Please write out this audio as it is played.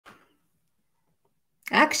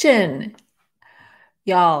Action.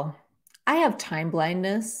 Y'all, I have time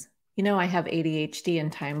blindness. You know, I have ADHD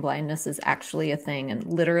and time blindness is actually a thing. And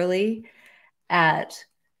literally at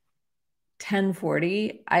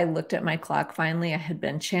 10:40, I looked at my clock finally. I had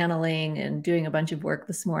been channeling and doing a bunch of work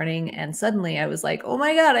this morning. And suddenly I was like, oh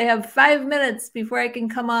my God, I have 5 minutes before I can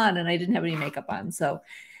come on. And I didn't have any makeup on. So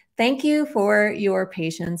thank you for your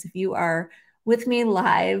patience. If you are with me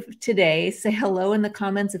live today, say hello in the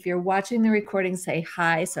comments. If you're watching the recording, say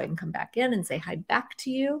hi so I can come back in and say hi back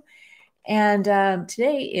to you. And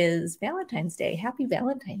today is Valentine's Day. Happy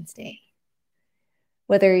Valentine's Day.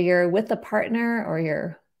 Whether you're with a partner or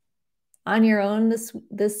you're on your own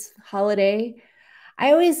this holiday,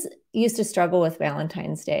 I always used to struggle with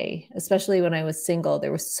Valentine's Day, especially when I was single.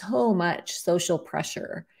 There was so much social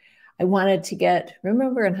pressure. I wanted to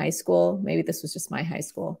remember in high school, maybe this was just my high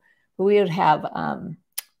school, but we would have,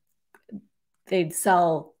 they'd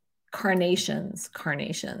sell carnations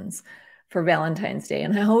for Valentine's Day.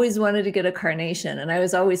 And I always wanted to get a carnation. And I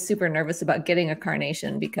was always super nervous about getting a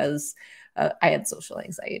carnation because I had social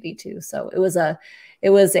anxiety too. So it was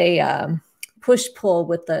a push pull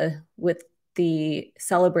with the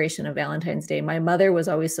celebration of Valentine's Day. My mother was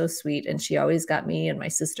always so sweet, and she always got me and my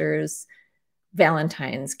sisters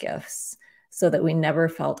Valentine's gifts so that we never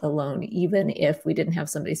felt alone, even if we didn't have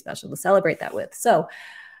somebody special to celebrate that with. So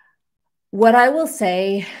what I will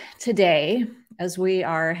say today, as we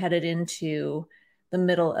are headed into the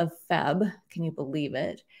middle of Feb, can you believe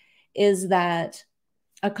it, is that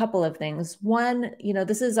a couple of things. One,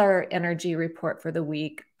 this is our energy report for the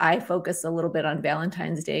week. I focus a little bit on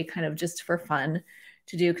Valentine's Day, kind of just for fun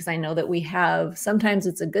to do, because I know that sometimes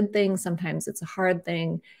it's a good thing, sometimes it's a hard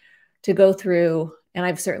thing to go through. And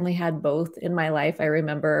I've certainly had both in my life. I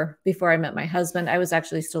remember before I met my husband, I was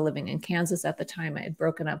actually still living in Kansas at the time. I had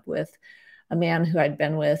broken up with a man who I'd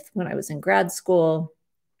been with when I was in grad school.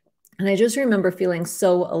 And I just remember feeling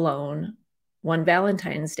so alone one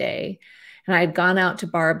Valentine's Day. And I had gone out to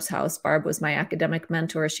Barb's house. Barb was my academic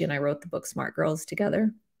mentor. She and I wrote the book Smart Girls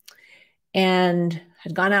together, and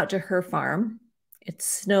had gone out to her farm. It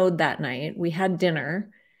snowed that night. We had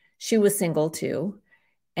dinner. She was single too.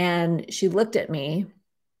 And she looked at me.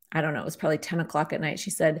 I don't know, it was probably 10 o'clock at night. She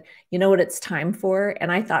said, you know what it's time for? And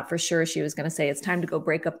I thought for sure she was going to say, it's time to go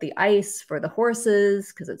break up the ice for the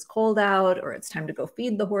horses because it's cold out, or it's time to go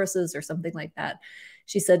feed the horses or something like that.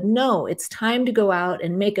 She said, no, it's time to go out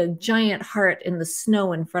and make a giant heart in the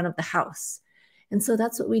snow in front of the house. And so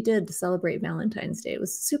that's what we did to celebrate Valentine's Day. It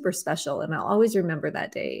was super special. And I'll always remember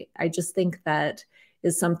that day. I just think that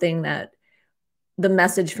is something that the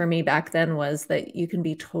message for me back then was that you can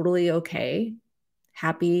be totally okay,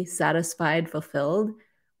 happy, satisfied, fulfilled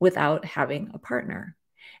without having a partner.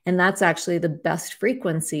 And that's actually the best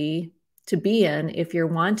frequency to be in if you're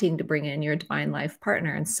wanting to bring in your divine life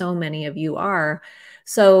partner. And so many of you are.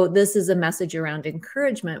 So this is a message around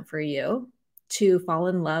encouragement for you to fall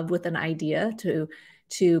in love with an idea,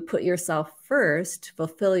 to put yourself first,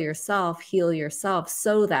 fulfill yourself, heal yourself,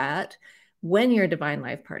 so that when your divine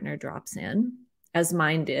life partner drops in, as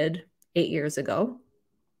mine did 8 years ago,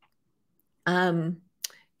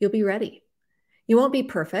 you'll be ready. You won't be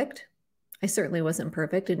perfect. I certainly wasn't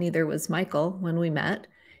perfect, and neither was Michael when we met.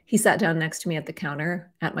 He sat down next to me at the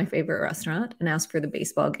counter at my favorite restaurant and asked for the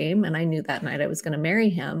baseball game, and I knew that night I was going to marry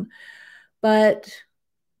him. But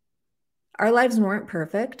our lives weren't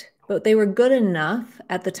perfect, but they were good enough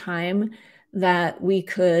at the time that we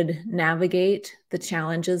could navigate the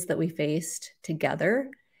challenges that we faced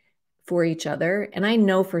together for each other. And I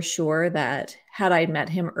know for sure that had I met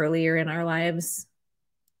him earlier in our lives,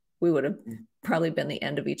 we would have probably been the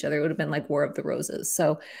end of each other. It would have been like War of the Roses.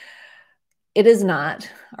 So it is not,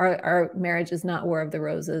 our marriage is not War of the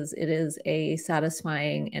Roses. It is a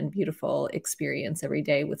satisfying and beautiful experience every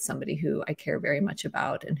day with somebody who I care very much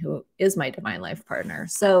about and who is my divine life partner.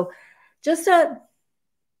 So just a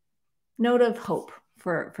note of hope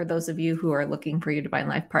for those of you who are looking for your divine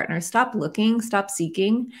life partner. Stop looking, stop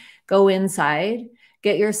seeking, go inside,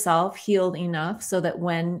 get yourself healed enough so that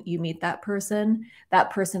when you meet that person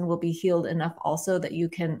will be healed enough also that you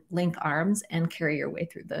can link arms and carry your way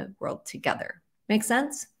through the world together. Make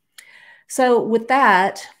sense? So with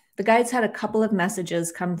that, the guides had a couple of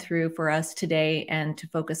messages come through for us today and to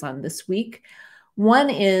focus on this week. One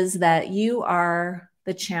is that you are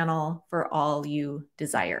the channel for all you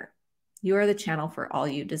desire. You are the channel for all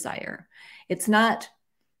you desire. It's not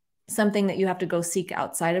something that you have to go seek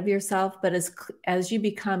outside of yourself, but as you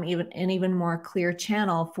become an even more clear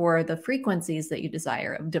channel for the frequencies that you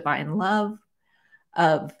desire of divine love,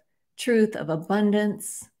 of truth, of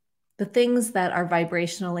abundance, the things that are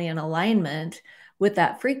vibrationally in alignment with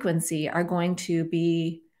that frequency are going to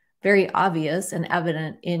be very obvious and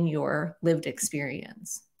evident in your lived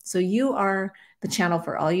experience. So you are the channel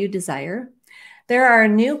for all you desire. There are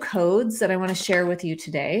new codes that I want to share with you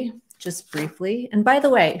today, just briefly. And by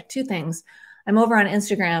the way, two things. I'm over on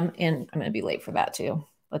Instagram, and I'm going to be late for that too.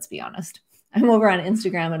 Let's be honest. I'm over on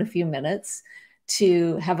Instagram in a few minutes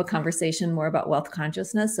to have a conversation more about wealth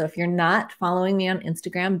consciousness. So if you're not following me on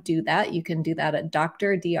Instagram, do that. You can do that at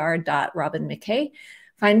dr.robyn.mckay.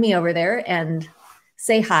 Find me over there and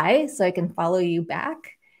say hi so I can follow you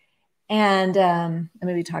back. And I'm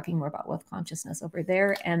going to be talking more about wealth consciousness over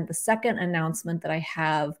there. And the second announcement that I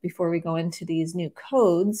have before we go into these new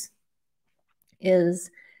codes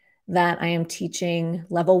is that I am teaching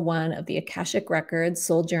level 1 of the Akashic Records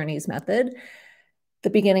Soul Journeys method the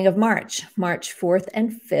beginning of March 4th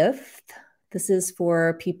and 5th. This is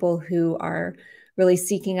for people who are really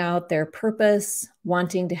seeking out their purpose,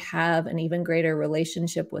 wanting to have an even greater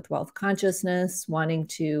relationship with wealth consciousness, wanting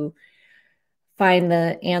to find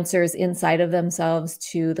the answers inside of themselves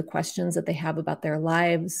to the questions that they have about their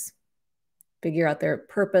lives, figure out their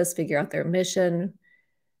purpose, figure out their mission,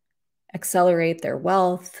 accelerate their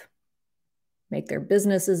wealth, make their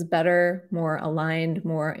businesses better, more aligned,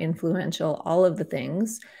 more influential, all of the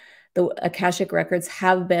things. The Akashic Records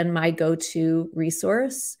have been my go-to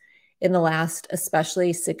resource in the last,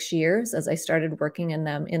 especially 6 years, as I started working in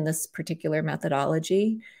them in this particular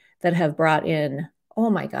methodology, that have brought in, oh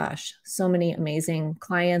my gosh, so many amazing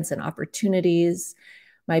clients and opportunities.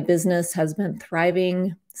 My business has been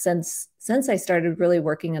thriving since I started really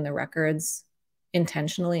working in the records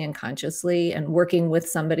intentionally and consciously, and working with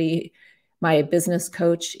somebody. My business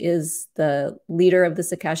coach is the leader of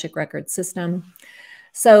this Akashic Records system.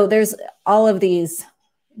 So there's all of these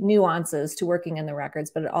nuances to working in the records,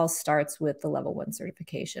 but it all starts with the level 1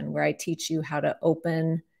 certification, where I teach you how to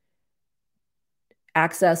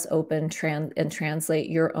access, open, and translate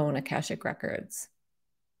your own Akashic Records.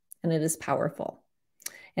 And it is powerful,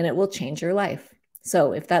 and it will change your life.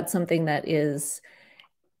 So if that's something that is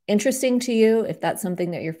interesting to you, if that's something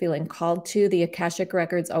that you're feeling called to, the Akashic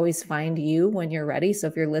Records always find you when you're ready. So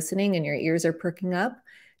if you're listening and your ears are perking up,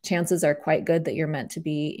 chances are quite good that you're meant to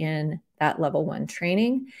be in that level 1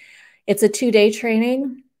 training. It's a 2-day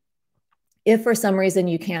training. If for some reason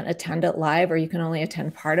you can't attend it live, or you can only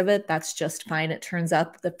attend part of it, that's just fine. It turns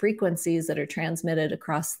out that the frequencies that are transmitted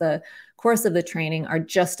across the course of the training are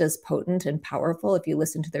just as potent and powerful if you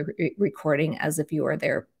listen to the recording as if you are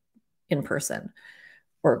there in person,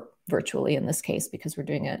 or virtually in this case, because we're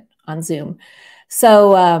doing it on Zoom.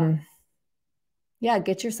 So yeah,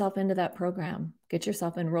 get yourself into that program. Get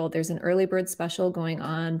yourself enrolled. There's an early bird special going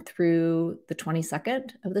on through the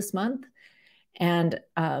 22nd of this month. And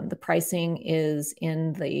the pricing is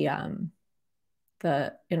in the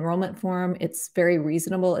enrollment form. It's very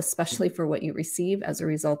reasonable, especially for what you receive as a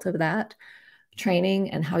result of that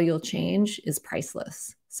training, and how you'll change is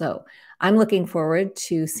priceless. So I'm looking forward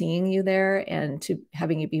to seeing you there and to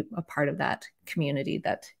having you be a part of that community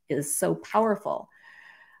that is so powerful.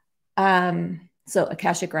 So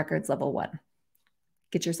Akashic Records level 1,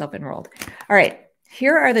 get yourself enrolled. All right.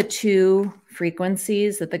 Here are the 2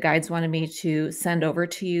 frequencies that the guides wanted me to send over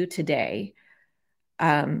to you today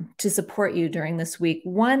to support you during this week.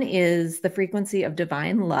 One is the frequency of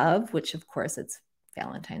divine love, which of course it's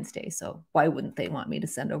Valentine's Day, so why wouldn't they want me to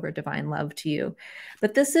send over divine love to you?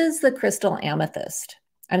 But this is the crystal amethyst.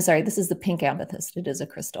 I'm sorry, this is the pink amethyst. It is a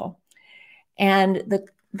crystal. And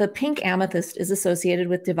the pink amethyst is associated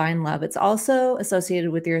with divine love. It's also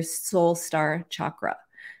associated with your soul star chakra.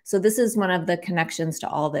 So this is one of the connections to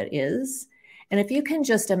all that is. And if you can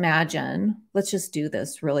just imagine, let's just do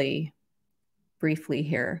this really briefly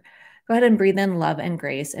here. Go ahead and breathe in love and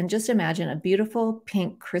grace, and just imagine a beautiful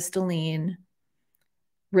pink crystalline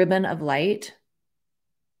ribbon of light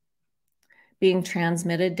being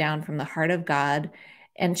transmitted down from the heart of God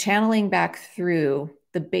and channeling back through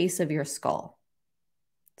the base of your skull.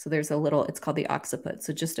 So there's a little, it's called the occiput.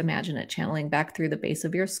 So just imagine it channeling back through the base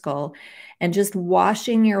of your skull and just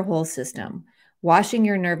washing your whole system, washing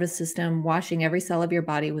your nervous system, washing every cell of your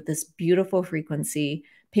body with this beautiful frequency,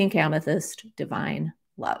 pink amethyst, divine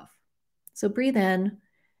love. So breathe in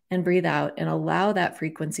and breathe out and allow that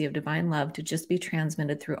frequency of divine love to just be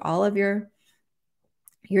transmitted through all of your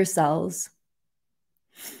cells,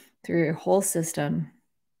 through your whole system,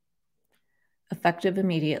 effective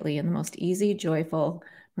immediately in the most easy, joyful,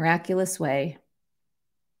 miraculous way,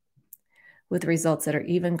 with results that are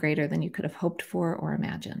even greater than you could have hoped for or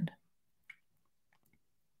imagined.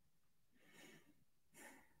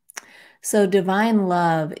 So divine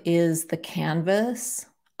love is the canvas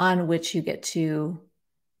on which you get to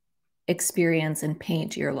experience and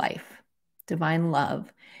paint your life. Divine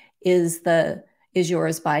love is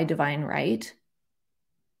yours by divine right.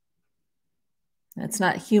 It's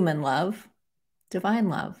not human love. Divine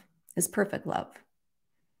love is perfect love.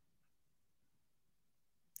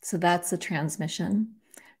 So that's the transmission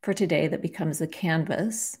for today that becomes the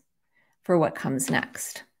canvas for what comes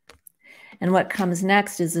next. And what comes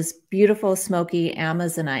next is this beautiful smoky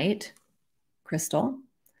Amazonite crystal.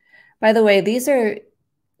 By the way, these are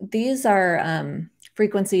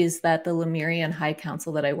frequencies that the Lemurian High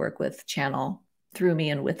Council that I work with channel through me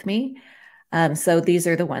and with me. So these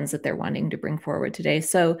are the ones that they're wanting to bring forward today.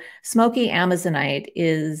 So smoky Amazonite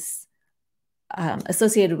is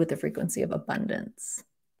associated with the frequency of abundance.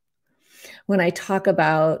 When I talk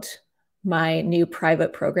about my new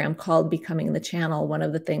private program called Becoming the Channel, one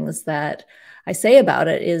of the things that I say about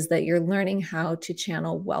it is that you're learning how to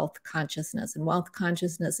channel wealth consciousness. And wealth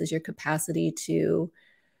consciousness is your capacity to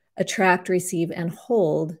attract, receive, and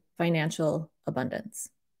hold financial abundance.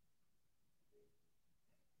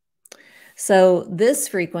 So this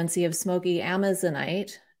frequency of smoky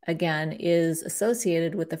Amazonite, again, is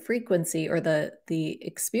associated with the frequency or the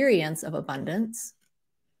experience of abundance.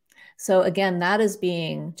 So again, that is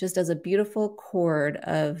being just as a beautiful cord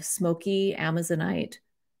of smoky Amazonite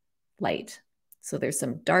light. So there's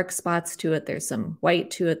some dark spots to it. There's some white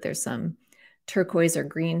to it. There's some turquoise or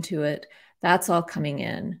green to it. That's all coming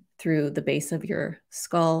in through the base of your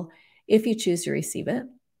skull if you choose to receive it.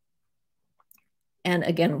 And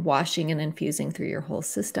again, washing and infusing through your whole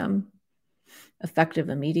system, effective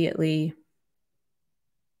immediately,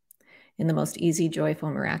 in the most easy,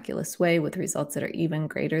 joyful, miraculous way with results that are even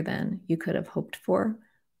greater than you could have hoped for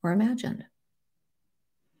or imagined.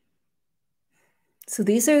 So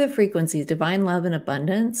these are the frequencies, divine love and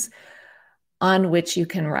abundance, on which you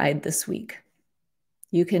can ride this week.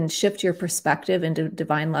 You can shift your perspective into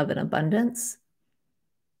divine love and abundance.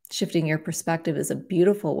 Shifting your perspective is a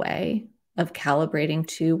beautiful way of calibrating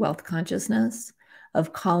to wealth consciousness,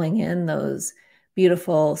 of calling in those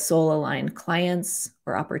beautiful soul-aligned clients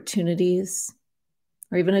or opportunities,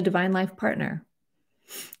 or even a divine life partner.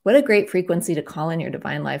 What a great frequency to call in your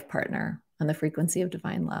divine life partner on the frequency of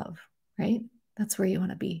divine love, right? That's where you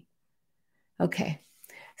want to be. Okay,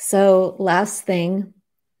 so last thing,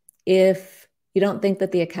 if you don't think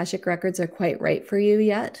that the Akashic records are quite right for you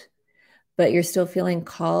yet, but you're still feeling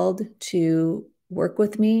called to work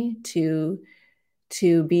with me, to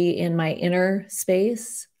be in my inner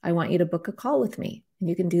space, I want you to book a call with me. And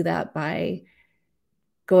you can do that by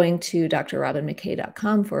going to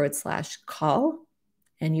drrobynmckay.com/call,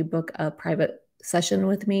 and you book a private session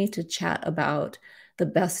with me to chat about the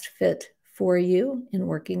best fit for you in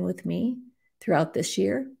working with me throughout this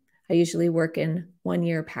year. I usually work in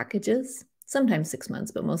 1-year packages, sometimes 6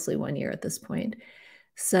 months, but mostly 1 year at this point.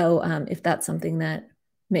 So if that's something that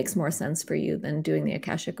makes more sense for you than doing the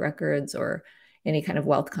Akashic records or any kind of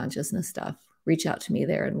wealth consciousness stuff, reach out to me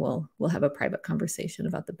there and we'll have a private conversation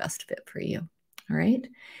about the best fit for you. All right.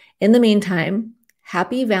 In the meantime,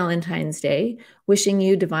 happy Valentine's Day. Wishing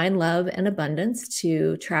you divine love and abundance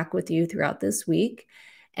to track with you throughout this week.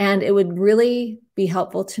 And it would really be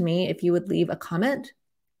helpful to me if you would leave a comment.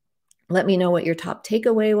 Let me know what your top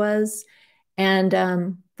takeaway was. And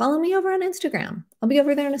follow me over on Instagram. I'll be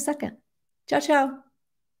over there in a second. Ciao, ciao.